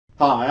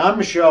Hi, I'm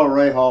Michele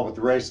Rahal with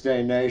the Race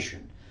Day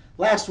Nation.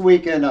 Last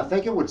weekend, I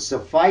think it would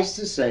suffice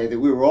to say that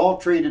we were all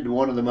treated to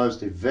one of the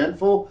most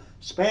eventful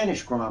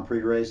Spanish Grand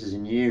Prix races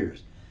in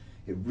years.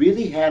 It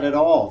really had it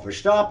all.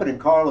 Verstappen and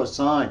Carlos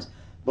Sainz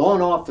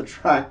blown off the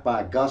track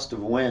by a gust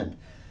of wind.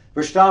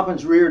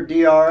 Verstappen's rear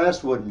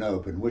DRS wouldn't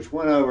open, which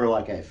went over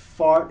like a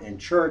fart in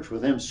church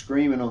with him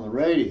screaming on the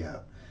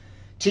radio.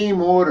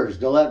 Team orders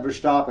to let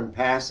Verstappen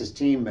pass his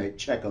teammate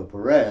Checo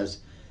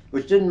Perez,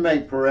 which didn't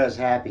make Perez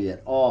happy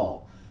at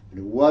all. But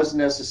it was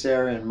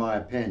necessary in my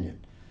opinion.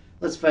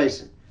 Let's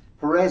face it,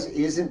 Perez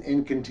isn't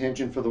in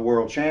contention for the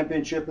World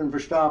Championship and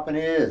Verstappen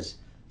is.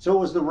 So it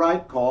was the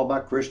right call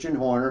by Christian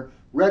Horner,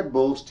 Red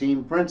Bull's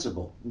team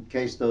principal, in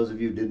case those of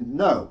you didn't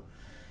know.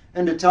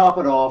 And to top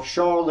it off,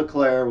 Charles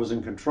Leclerc was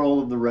in control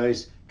of the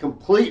race,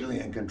 completely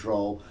in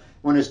control,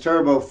 when his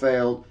turbo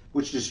failed,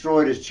 which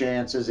destroyed his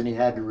chances and he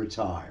had to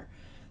retire.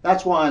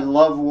 That's why in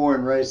love, war,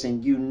 and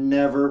racing, you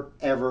never,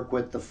 ever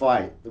quit the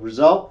fight. The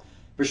result?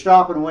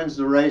 Verstappen wins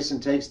the race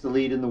and takes the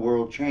lead in the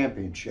World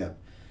Championship.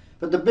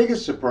 But the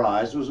biggest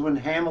surprise was when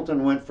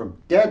Hamilton went from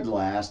dead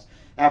last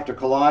after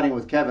colliding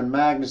with Kevin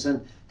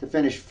Magnussen to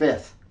finish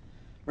fifth.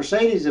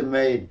 Mercedes have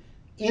made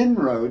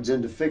inroads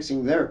into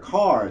fixing their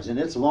cars, and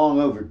it's long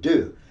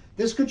overdue.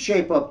 This could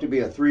shape up to be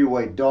a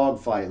three-way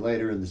dogfight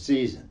later in the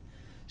season.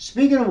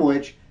 Speaking of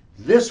which,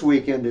 this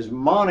weekend is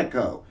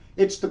Monaco.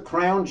 It's the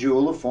crown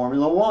jewel of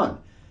Formula 1.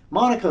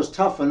 Monaco's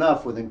tough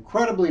enough with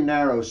incredibly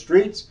narrow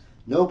streets,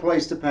 no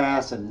place to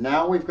pass, and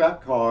now we've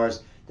got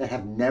cars that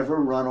have never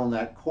run on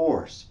that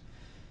course.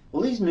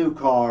 Well, these new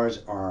cars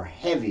are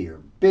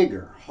heavier,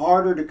 bigger,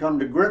 harder to come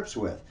to grips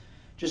with.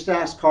 Just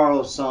ask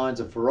Carlos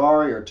Sainz of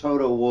Ferrari or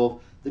Toto Wolff,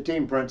 the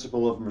team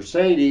principal of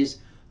Mercedes,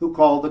 who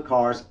called the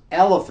cars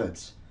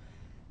elephants.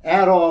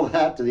 Add all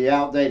that to the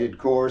outdated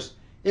course,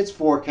 it's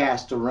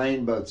forecast to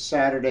rain both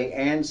Saturday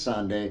and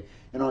Sunday,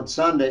 and on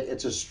Sunday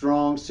it's a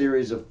strong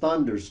series of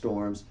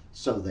thunderstorms,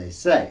 so they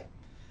say.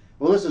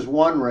 Well, this is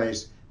one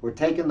race where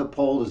taking the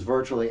pole is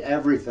virtually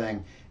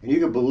everything, and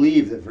you can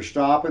believe that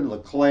Verstappen,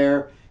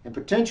 Leclerc, and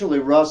potentially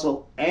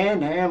Russell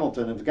and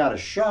Hamilton have got a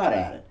shot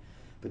at it.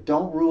 But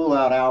don't rule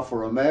out Alfa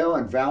Romeo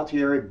and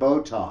Valtteri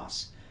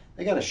Bottas.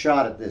 They got a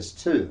shot at this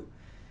too.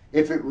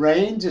 If it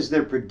rains as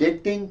they're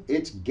predicting,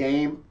 it's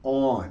game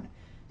on.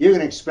 You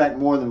can expect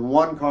more than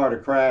one car to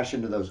crash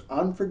into those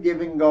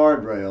unforgiving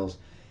guardrails.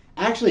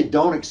 Actually,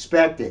 don't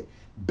expect it.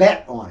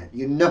 Bet on it.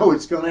 You know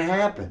it's going to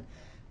happen.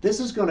 This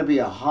is going to be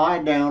a high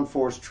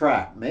downforce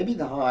track, maybe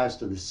the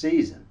highest of the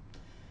season.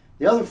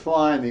 The other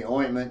fly in the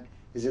ointment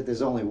is that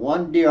there's only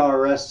one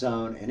DRS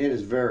zone and it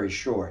is very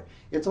short.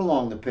 It's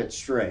along the pit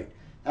straight.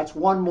 That's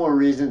one more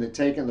reason that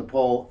taking the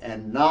pole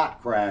and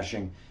not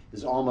crashing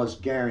is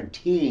almost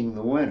guaranteeing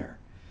the winner.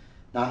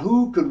 Now,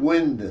 who could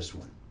win this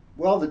one?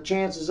 Well, the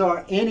chances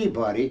are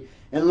anybody,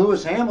 and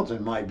Lewis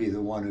Hamilton might be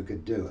the one who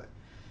could do it.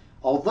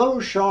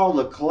 Although Charles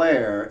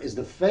Leclerc is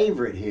the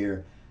favorite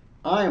here,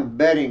 I am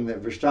betting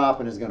that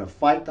Verstappen is going to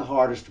fight the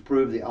hardest to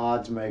prove the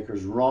odds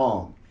makers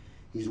wrong.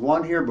 He's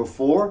won here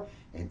before,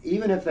 and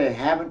even if they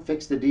haven't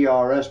fixed the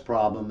DRS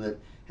problem that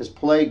has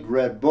plagued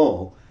Red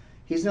Bull,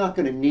 he's not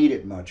going to need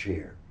it much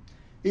here.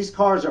 These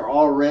cars are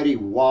already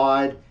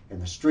wide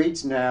and the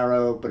street's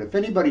narrow, but if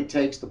anybody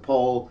takes the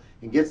pole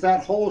and gets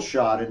that hole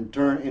shot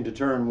into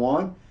turn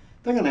one,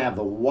 they're going to have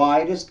the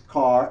widest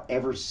car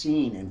ever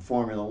seen in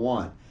Formula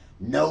 1.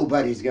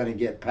 Nobody's going to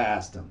get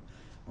past them.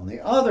 On the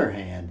other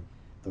hand,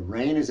 the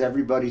rain is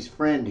everybody's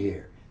friend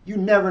here. You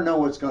never know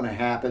what's going to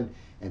happen,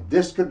 and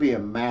this could be a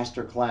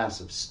master class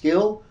of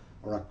skill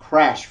or a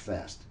crash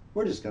fest.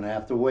 We're just going to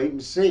have to wait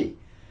and see.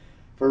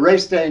 For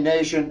Race Day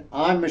Nation,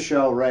 I'm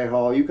Michele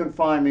Rahal. You can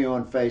find me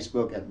on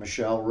Facebook at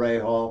Michele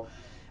Rahal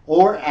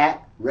or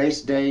at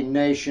Race Day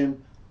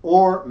Nation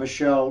or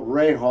Michele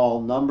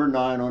Rahal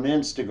 #9 on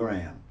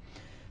Instagram.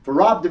 For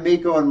Rob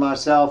D'Amico and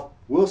myself,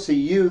 we'll see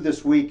you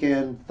this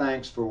weekend.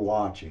 Thanks for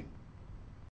watching.